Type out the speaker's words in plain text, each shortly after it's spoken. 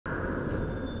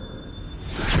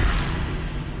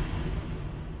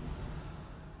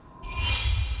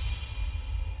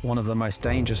one of the most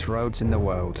dangerous roads in the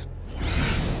world.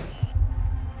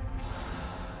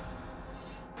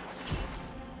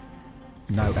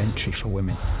 No entry for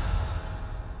women.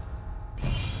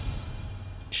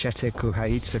 Shete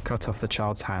Gulukhaidze cut off the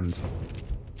child's hand.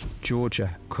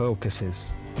 Georgia,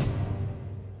 Caucasus.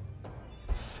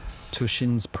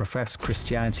 Tushins profess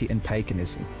Christianity and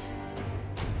paganism.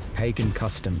 Pagan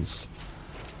customs.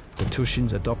 The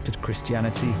Tushins adopted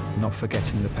Christianity, not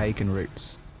forgetting the pagan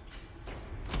roots.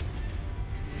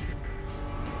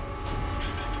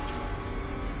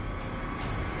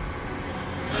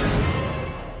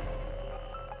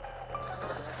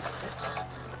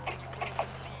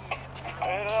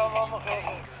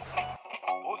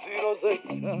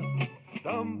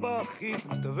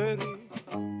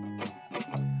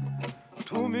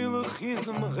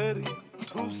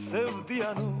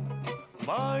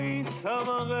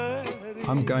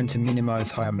 I'm going to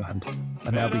Mimino's homeland,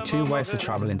 and there'll be two ways to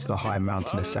travel into the high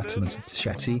mountainous settlement of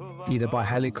Tusheti, either by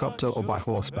helicopter or by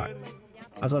horseback.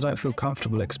 As I don't feel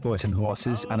comfortable exploiting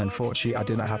horses, and unfortunately I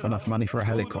do not have enough money for a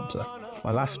helicopter,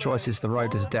 my last choice is the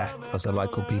road is death, as the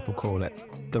local people call it.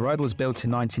 The road was built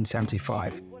in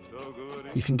 1975.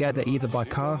 You can get there either by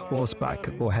car, horseback,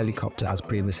 or helicopter as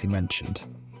previously mentioned.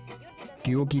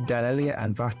 Georgi, Danelia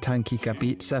and Vatan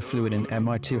Kikabidze flew in an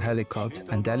Mi-2 helicopter,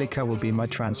 and Delica will be my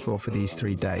transport for these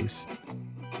 3 days.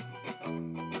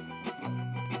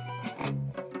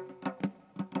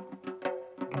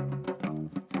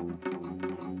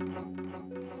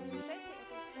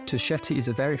 Tusheti is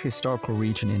a very historical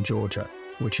region in Georgia,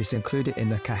 which is included in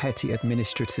the Kaheti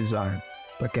administrative zone,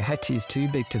 but Kaheti is too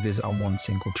big to visit on one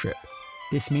single trip.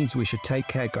 This means we should take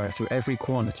care going through every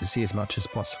corner to see as much as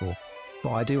possible.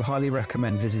 But I do highly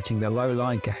recommend visiting the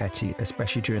low-lying Kaheti,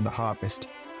 especially during the harvest.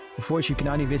 Of which you can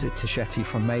only visit Tusheti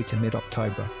from May to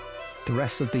mid-October. The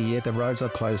rest of the year the roads are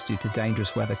closed due to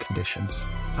dangerous weather conditions.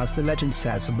 As the legend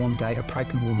says, one day a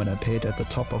pregnant woman appeared at the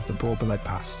top of the Borbele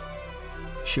Pass.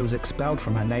 She was expelled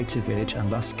from her native village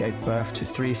and thus gave birth to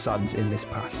 3 sons in this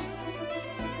pass.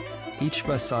 Each of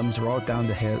her sons rolled down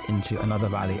the hill into another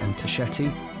valley, and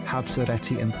Tusheti,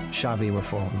 Hadsureti and Shavi were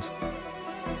formed.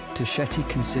 Tusheti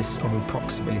consists of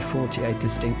approximately 48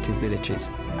 distinctive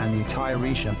villages, and the entire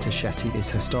region of Tusheti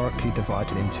is historically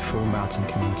divided into 4 mountain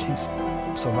communities: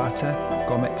 Sovata,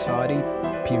 Gometsari,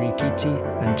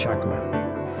 Pirikiti and Chagma.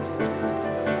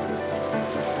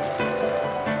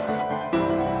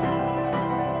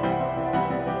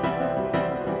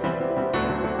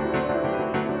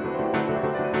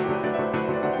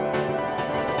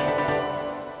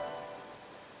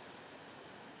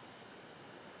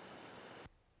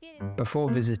 Before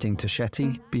visiting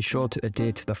Tusheti, be sure to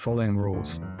adhere to the following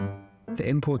rules. The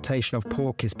importation of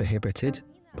pork is prohibited.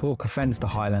 Pork offends the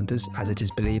Highlanders, as it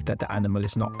is believed that the animal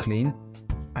is not clean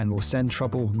and will send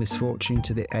trouble, misfortune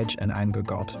to the edge and anger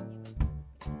God.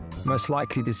 Most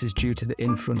likely this is due to the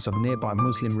influence of nearby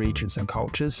Muslim regions and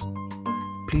cultures.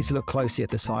 Please look closely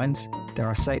at the signs. There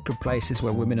are sacred places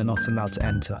where women are not allowed to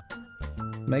enter.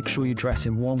 Make sure you dress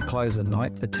in warm clothes at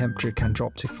night. The temperature can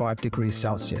drop to 5 degrees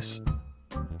Celsius.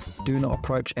 Do not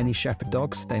approach any shepherd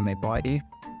dogs, they may bite you.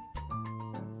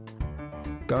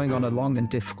 Going on a long and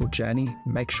difficult journey,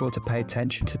 make sure to pay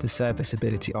attention to the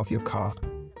serviceability of your car.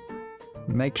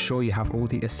 Make sure you have all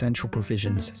the essential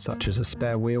provisions, such as a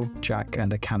spare wheel, jack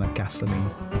and a can of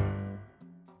gasoline.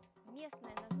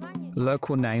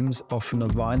 Local names, often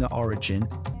of Vina origin,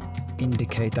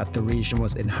 indicate that the region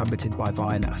was inhabited by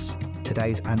Vinas,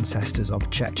 today's ancestors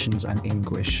of Chechens and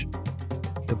Ingwish.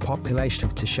 The population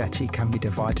of Tusheti can be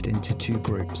divided into 2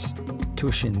 groups: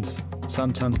 Tushins,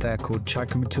 sometimes they are called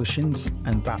Chagma Tushins,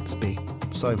 and Batsbi,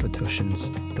 Sova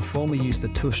Tushins. The former use the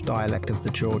Tush dialect of the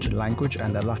Georgian language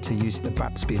and the latter use the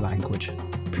Batsbi language.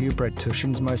 Purebred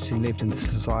Tushins mostly lived in the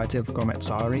society of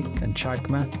Gometsari and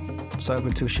Chagma,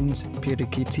 Sova Tushins,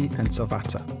 Pirikiti and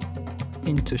Sovata.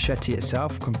 In Tusheti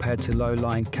itself, compared to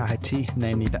low-lying Kaheti,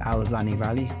 namely the Alazani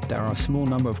Valley, there are a small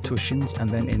number of Tushins, and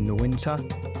then in the winter,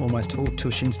 almost all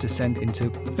Tushins descend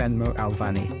into Kvemo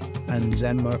Alvani, and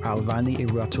Zenmo Alvani if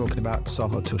we are talking about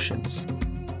Soho Tushins.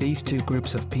 These 2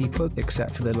 groups of people,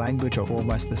 except for the language, are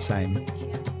almost the same.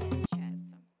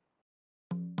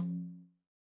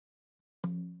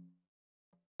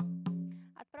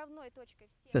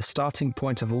 The starting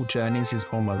point of all journeys is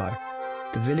Omalo.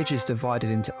 The village is divided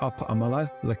into Upper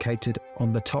Omalo, located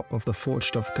on the top of the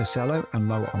fortress of Casello, and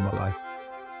Lower Omalo.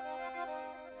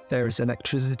 There is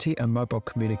electricity and mobile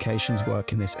communications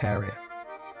work in this area.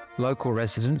 Local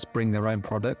residents bring their own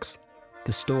products.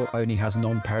 The store only has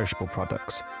non-perishable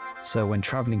products, so when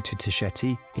travelling to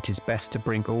Tusheti, it is best to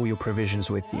bring all your provisions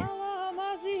with you.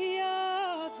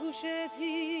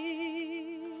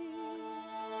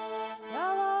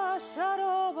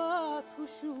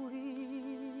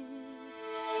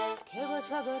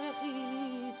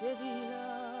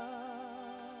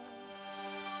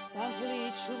 One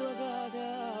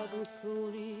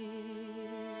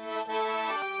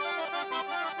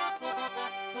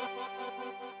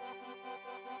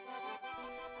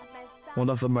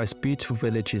of the most beautiful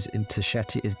villages in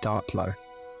Tusheti is Dartlo.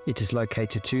 It is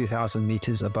located 2,000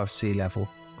 meters above sea level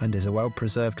and is a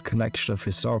well-preserved collection of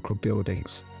historical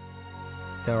buildings.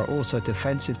 There are also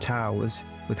defensive towers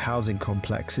with housing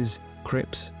complexes,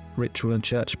 crypts, ritual and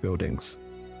church buildings.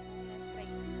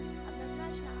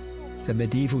 The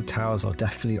medieval towers are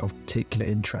definitely of particular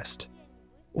interest.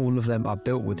 All of them are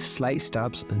built with slate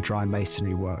slabs and dry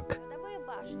masonry work.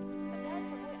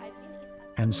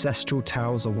 Ancestral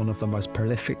towers are one of the most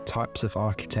prolific types of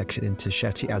architecture in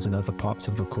Tusheti as in other parts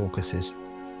of the Caucasus.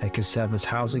 They can serve as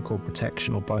housing or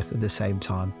protection or both at the same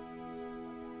time.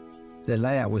 The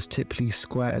layout was typically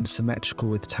square and symmetrical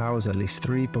with towers at least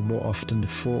 3 but more often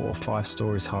 4 or 5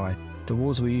 stories high. The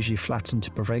walls were usually flattened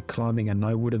to prevent climbing and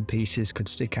no wooden pieces could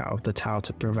stick out of the tower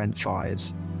to prevent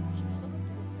fires.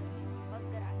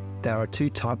 There are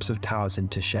 2 types of towers in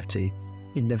Tusheti.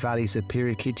 In the valleys of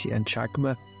Pirikiti and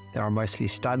Chagma, there are mostly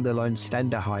standalone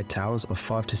slender high towers of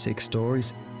 5 to 6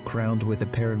 stories, crowned with a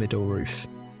pyramidal roof.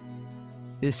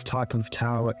 This type of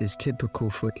tower is typical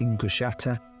for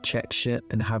Ingushiata, Chechnya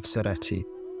and Havsureti.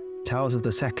 Towers of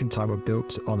the second type are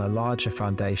built on a larger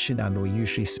foundation and were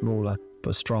usually smaller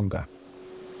but stronger.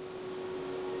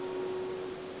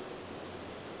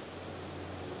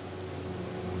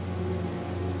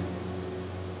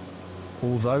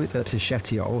 Although the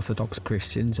Tusheti are Orthodox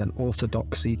Christians and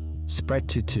Orthodoxy spread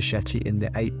to Tusheti in the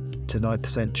 8th to 9th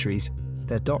centuries,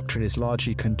 their doctrine is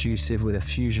largely conducive with a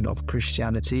fusion of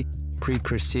Christianity,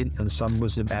 pre-Christian and some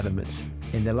Muslim elements,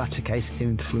 in the latter case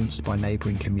influenced by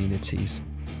neighbouring communities.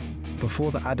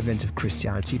 Before the advent of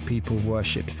Christianity, people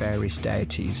worshipped various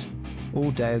deities.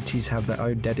 All deities have their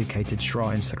own dedicated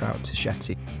shrines throughout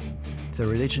Tusheti. The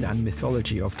religion and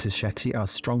mythology of Tusheti are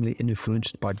strongly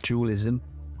influenced by dualism,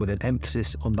 with an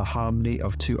emphasis on the harmony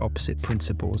of 2 opposite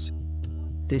principles.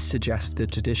 This suggests the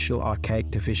traditional archaic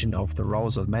division of the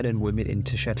roles of men and women in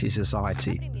Tusheti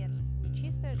society.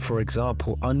 For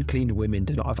example, unclean women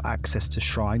do not have access to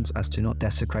shrines as to not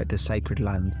desecrate the sacred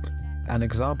land. An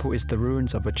example is the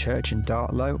ruins of a church in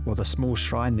Dartlo or the small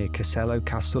shrine near Casello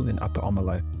Castle in Upper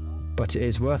Omalo. But it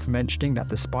is worth mentioning that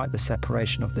despite the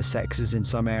separation of the sexes in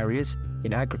some areas,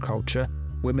 in agriculture,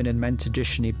 women and men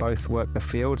traditionally both worked the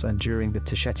fields, and during the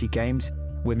Tusheti games,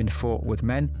 women fought with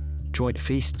men, joint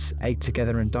feasts, ate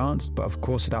together and danced, but of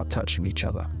course without touching each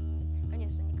other.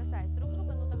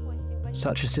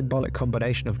 Such a symbolic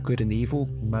combination of good and evil,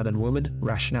 man and woman,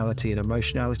 rationality and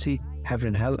emotionality, heaven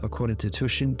and hell, according to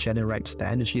Tushin, generates the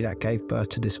energy that gave birth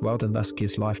to this world and thus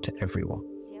gives life to everyone.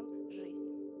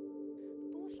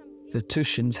 The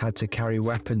Tushins had to carry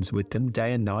weapons with them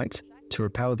day and night to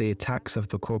repel the attacks of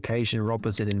the Caucasian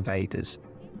robbers and invaders.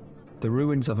 The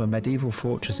ruins of a medieval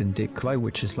fortress in Diklo,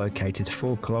 which is located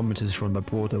 4 kilometers from the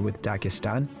border with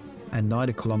Dagestan and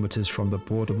 9 kilometers from the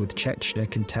border with Chechnya,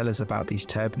 can tell us about these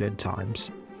turbulent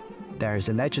times. There is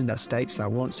a legend that states that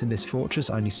once in this fortress,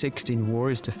 only 16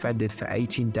 warriors defended for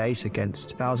 18 days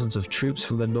against thousands of troops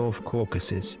from the North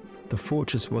Caucasus. The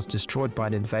fortress was destroyed by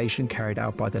an invasion carried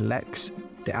out by the Leks,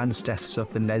 the ancestors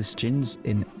of the Lezgins,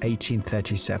 in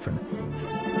 1837.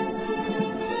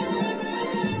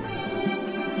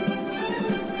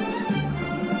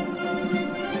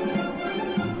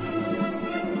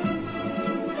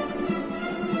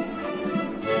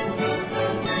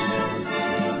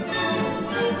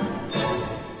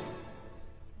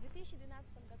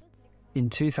 In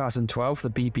 2012, the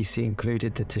BBC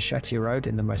included the Tusheti Road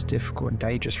in the most difficult and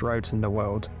dangerous roads in the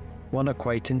world. One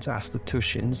acquaintance asked the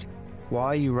Tushins, "Why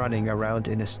are you running around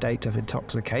in a state of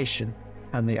intoxication?"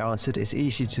 And they answered, "It's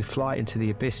easy to fly into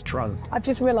the abyss drunk." I've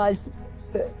just realised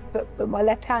that my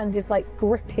left hand is like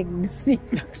gripping the seat.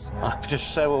 I'm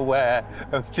just so aware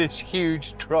of this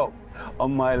huge drop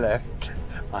on my left.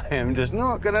 I am just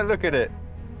not going to look at it.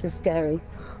 It's scary.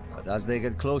 But as they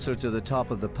get closer to the top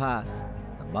of the pass,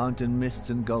 the mountain mists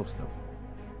engulf them.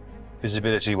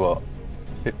 Visibility what?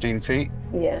 15 feet?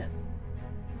 Yeah.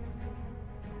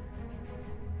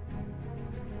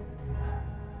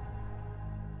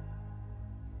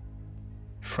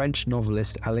 French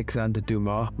novelist Alexandre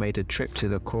Dumas made a trip to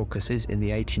the Caucasus in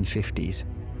the 1850s.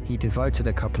 He devoted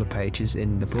a couple of pages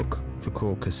in the book The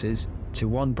Caucasus to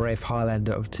one brave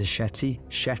Highlander of Tusheti,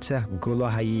 Shete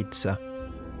Gulukhaidze.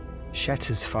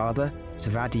 Shete's father,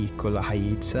 Zvadi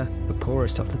Gulukhaidze, the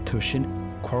poorest of the Tushin,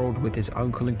 quarrelled with his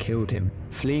uncle and killed him.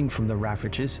 Fleeing from the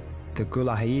ravages, the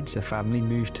Gulukhaidze family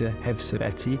moved to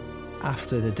Havsureti,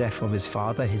 After the death of his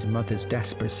father, his mother's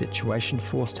desperate situation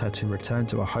forced her to return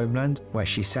to a homeland where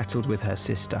she settled with her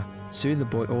sister. Soon the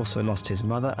boy also lost his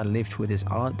mother and lived with his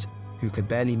aunt, who could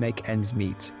barely make ends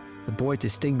meet. The boy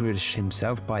distinguished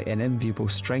himself by an enviable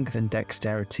strength and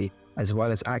dexterity, as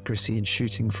well as accuracy in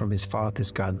shooting from his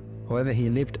father's gun. However, he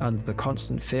lived under the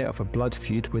constant fear of a blood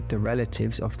feud with the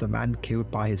relatives of the man killed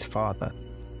by his father.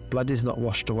 Blood is not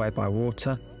washed away by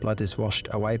water, blood is washed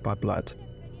away by blood.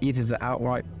 Either the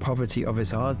outright poverty of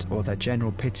his aunt or their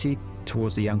general pity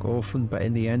towards the young orphan, but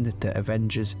in the end the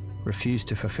avengers refused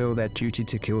to fulfill their duty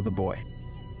to kill the boy.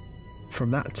 From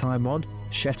that time on,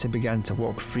 Shete began to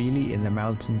walk freely in the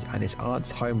mountains and his aunt's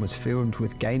home was filled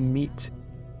with game meat.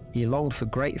 He longed for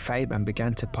great fame and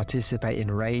began to participate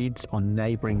in raids on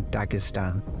neighbouring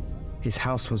Dagestan. His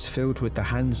house was filled with the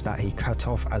hands that he cut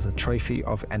off as a trophy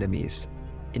of enemies.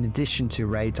 In addition to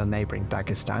raids on neighbouring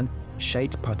Dagestan,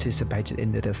 Shete participated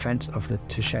in the defence of the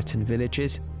Tushetan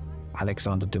villages,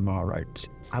 Alexander Dumas wrote.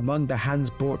 Among the hands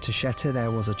brought to Shete there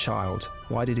was a child.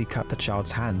 Why did he cut the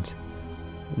child's hand?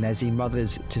 Lazy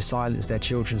mothers to silence their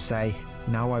children say,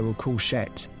 "Now I will call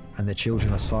Shete," and the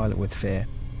children are silent with fear.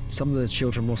 Some of the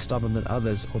children more stubborn than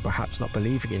others, or perhaps not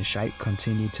believing in Shete,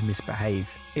 continued to misbehave.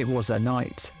 It was at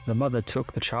night. The mother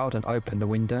took the child and opened the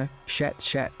window. "Shete,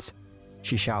 Shete,"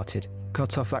 she shouted,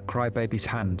 "cut off that crybaby's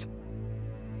hand."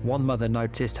 One mother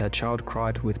noticed her child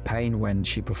cried with pain when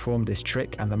she performed this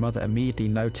trick, and the mother immediately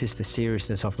noticed the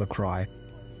seriousness of the cry.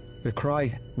 The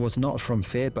cry was not from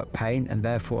fear but pain, and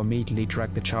therefore immediately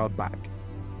dragged the child back,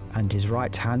 and his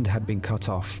right hand had been cut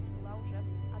off.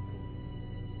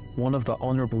 One of the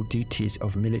honourable duties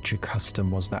of military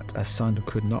custom was that a son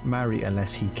could not marry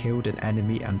unless he killed an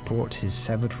enemy and brought his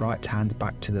severed right hand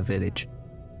back to the village.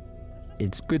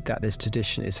 It's good that this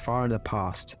tradition is far in the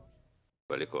past.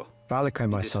 Valiko,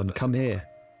 my son, come here.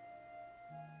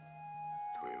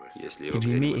 If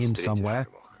you meet him somewhere,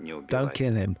 don't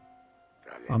kill him.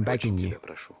 I'm begging you.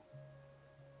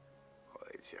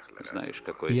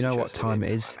 You know what time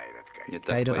it is.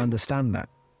 They don't understand that.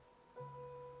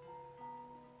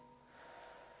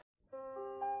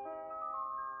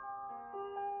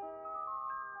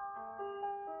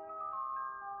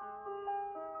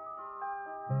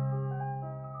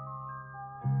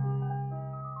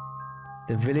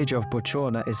 The village of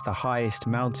Bociorna is the highest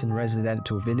mountain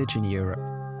residential village in Europe.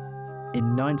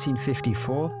 In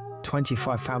 1954,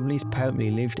 25 families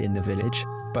permanently lived in the village,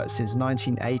 but since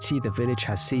 1980 the village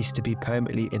has ceased to be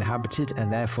permanently inhabited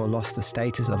and therefore lost the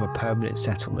status of a permanent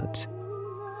settlement.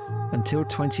 Until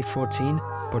 2014,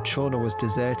 Bociorna was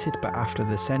deserted, but after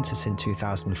the census in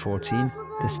 2014,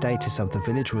 the status of the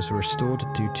village was restored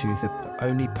due to the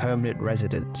only permanent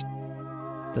resident.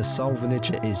 The sole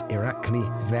villager is Irakli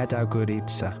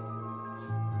Kikabidze.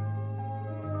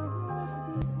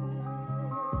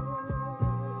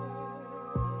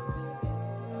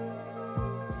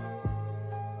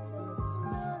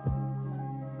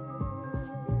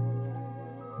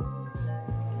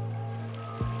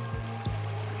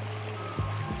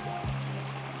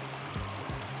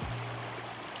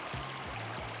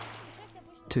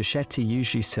 Tusheti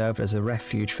usually served as a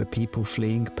refuge for people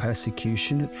fleeing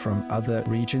persecution from other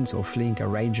regions or fleeing a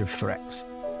range of threats,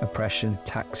 oppression,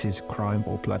 taxes, crime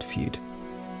or blood feud.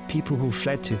 People who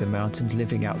fled to the mountains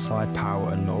living outside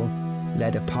power and law,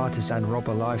 led a partisan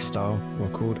robber lifestyle, were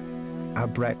called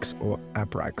abreks or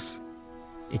abrags.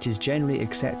 It is generally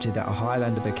accepted that a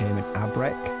Highlander became an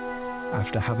abrek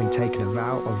after having taken a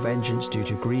vow of vengeance due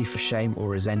to grief, shame or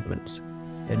resentments.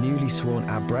 The newly sworn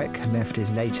abrek left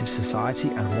his native society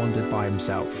and wandered by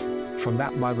himself. From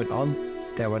that moment on,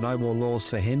 there were no more laws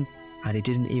for him, and he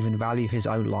didn't even value his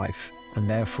own life, and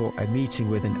therefore a meeting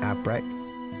with an abrek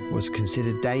was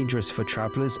considered dangerous for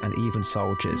travellers and even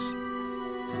soldiers.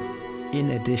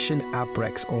 In addition,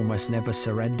 abreks almost never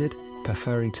surrendered,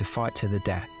 preferring to fight to the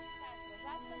death.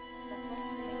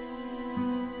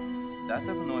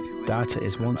 Data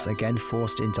is once again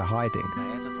forced into hiding.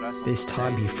 This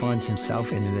time he finds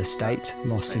himself in an estate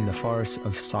lost in the forests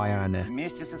of Sayane.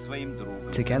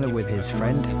 Together with his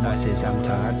friend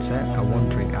Kikabidze, a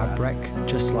wandering abrek,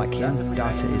 just like him,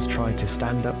 Data is trying to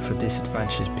stand up for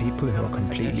disadvantaged people who are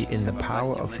completely in the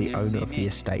power of the owner of the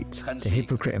estate, the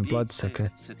hypocrite and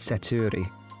bloodsucker Seturi.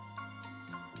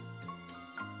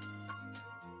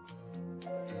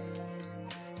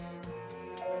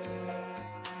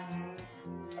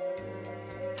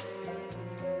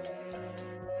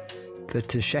 The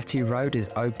Tusheti road is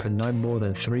open no more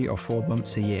than 3 or 4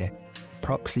 months a year,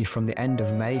 approximately from the end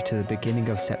of May to the beginning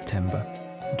of September.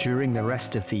 During the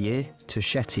rest of the year,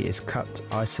 Tusheti is cut,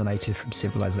 isolated from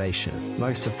civilization.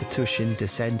 Most of the Tushin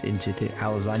descend into the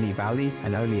Alzani Valley,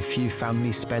 and only a few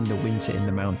families spend the winter in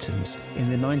the mountains.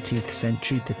 In the 19th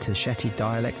century, the Tusheti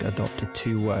dialect adopted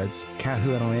two words: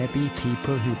 kahuraebi,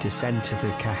 people who descend to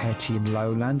the Kakhetian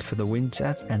lowland for the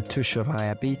winter, and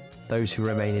tushuraebi, those who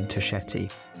remain in Tusheti.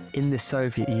 In the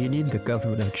Soviet Union, the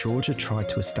government of Georgia tried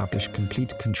to establish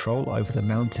complete control over the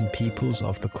mountain peoples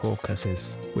of the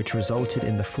Caucasus, which resulted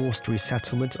in the forced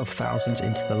resettlement of thousands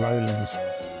into the lowlands.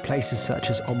 Places such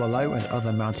as Omalo and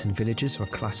other mountain villages were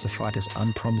classified as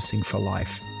unpromising for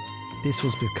life. This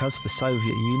was because the Soviet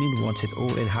Union wanted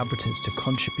all inhabitants to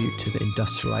contribute to the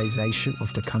industrialization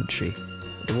of the country.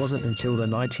 It wasn't until the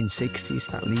 1960s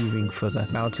that leaving for the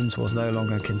mountains was no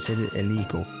longer considered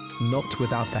illegal. Not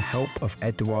without the help of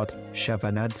Eduard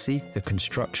Shevardnadze, the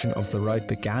construction of the road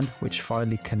began, which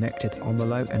finally connected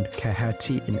Omalo and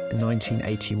Kakheti in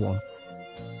 1981.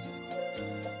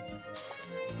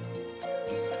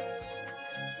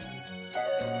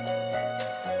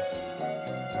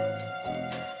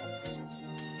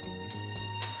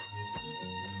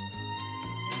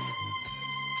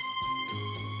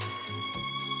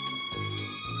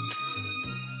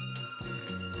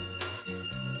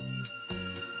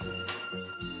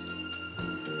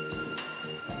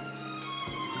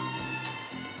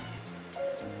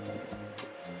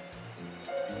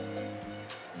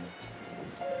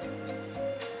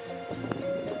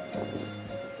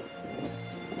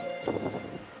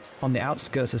 On the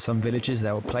outskirts of some villages,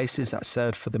 there were places that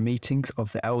served for the meetings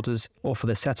of the elders or for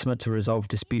the settlement to resolve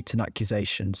disputes and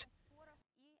accusations.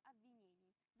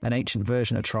 An ancient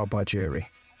version of trial by jury.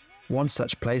 One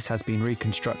such place has been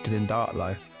reconstructed in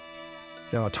Dartlo.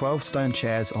 There are 12 stone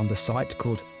chairs on the site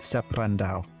called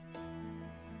saprindao.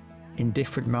 In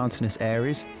different mountainous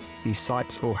areas, these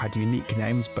sites all had unique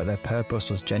names, but their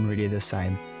purpose was generally the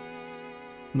same.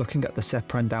 Looking at the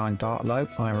saprindao in Dartlo,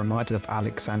 I am reminded of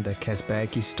Alexander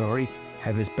Kesbergi's story,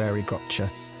 Hevesbury Gotcha.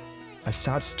 A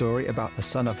sad story about the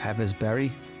son of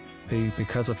Hevesbury, who,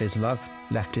 because of his love,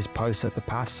 left his post at the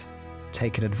pass.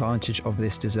 Taking advantage of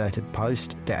this deserted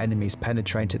post, the enemies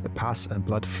penetrated the pass and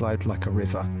blood flowed like a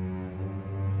river.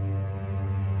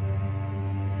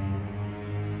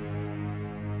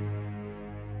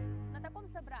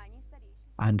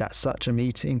 And at such a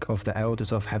meeting of the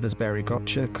elders of Hevesbury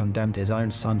Gotcha condemned his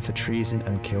own son for treason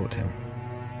and killed him.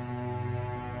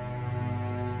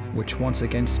 Which once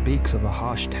again speaks of the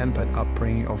harsh-tempered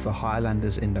upbringing of the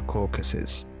Highlanders in the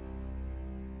Caucasus.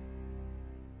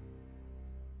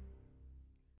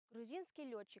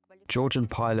 Georgian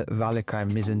pilot Valiko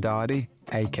Mizendari,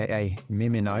 aka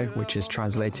Mimino, which is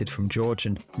translated from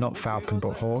Georgian, not falcon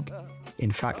but hawk,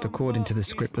 in fact according to the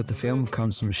script of the film,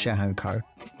 comes from Shehanko.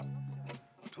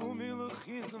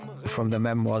 From the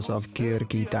memoirs of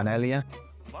Georgi Danelia,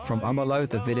 from Omalo,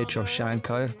 the village of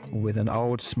Shanko, with an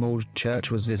old small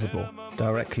church was visible,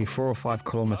 directly 4 or 5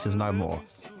 kilometers no more.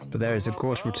 But there is a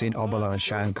gorge between Omalo and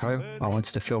Shanko. I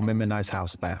wanted to film Mimino's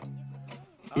house there.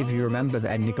 If you remember, the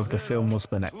ending of the film was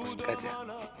the next.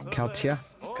 Katya,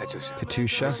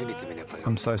 Katusha,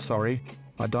 I'm so sorry.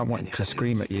 I don't want to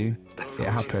scream at you. It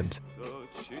happened.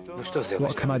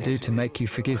 What can I do to make you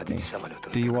forgive me?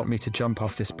 Do you want me to jump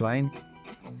off this plane?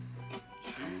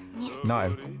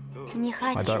 No,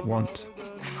 I don't want.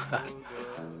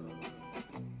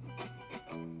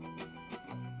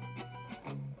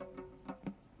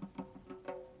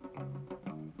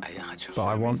 But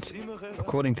I want.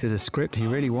 According to the script, he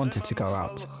really wanted to go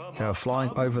out. They were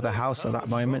flying over the house at that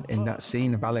moment. In that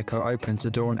scene, Valiko opens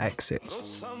the door and exits.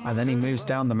 And then he moves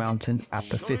down the mountain at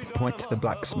the 5th point to the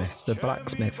blacksmith. The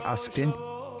blacksmith asked him,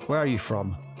 "Where are you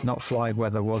from?" "Not flying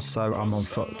where there was, so I'm on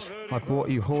foot." "I bought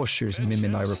you horseshoes,"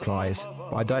 Mimino replies.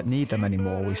 "But I don't need them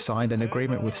anymore. We signed an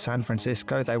agreement with San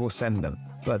Francisco, they will send them."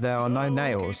 "But there are no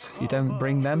nails. You don't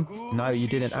bring them?" "No, you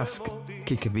didn't ask,"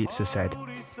 Kikabidze said.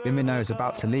 Mimino is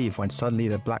about to leave when suddenly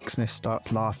the blacksmith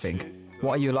starts laughing.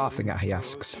 "What are you laughing at?" he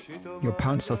asks. "Your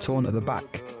pants are torn at the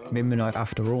back." Mimino,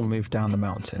 after all, moved down the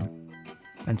mountain.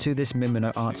 And to this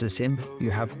Mimino answers him, "You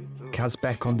have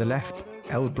Kazbek on the left,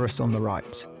 Elbrus on the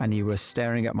right, and you were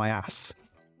staring at my ass."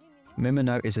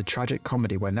 Mimino is a tragic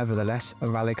comedy where nevertheless,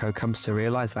 Valiko comes to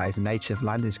realize that his native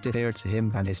land is dearer to him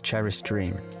than his cherished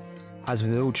dream. As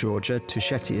with all Georgia,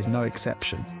 Tusheti is no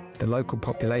exception. The local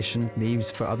population leaves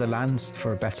for other lands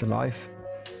for a better life.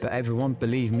 But everyone,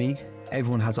 believe me,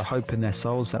 everyone has a hope in their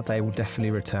souls that they will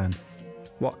definitely return.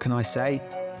 What can I say?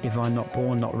 If I'm not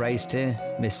born, not raised here,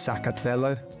 Miss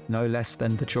Sakatvelo, no less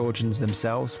than the Georgians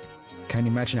themselves, can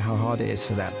you imagine how hard it is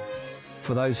for them?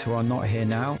 For those who are not here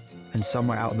now, and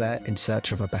somewhere out there in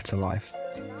search of a better life.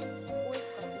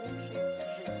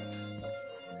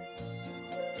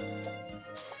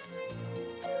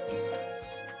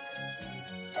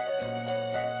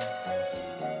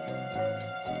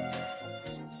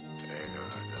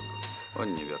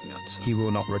 He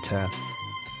will not return.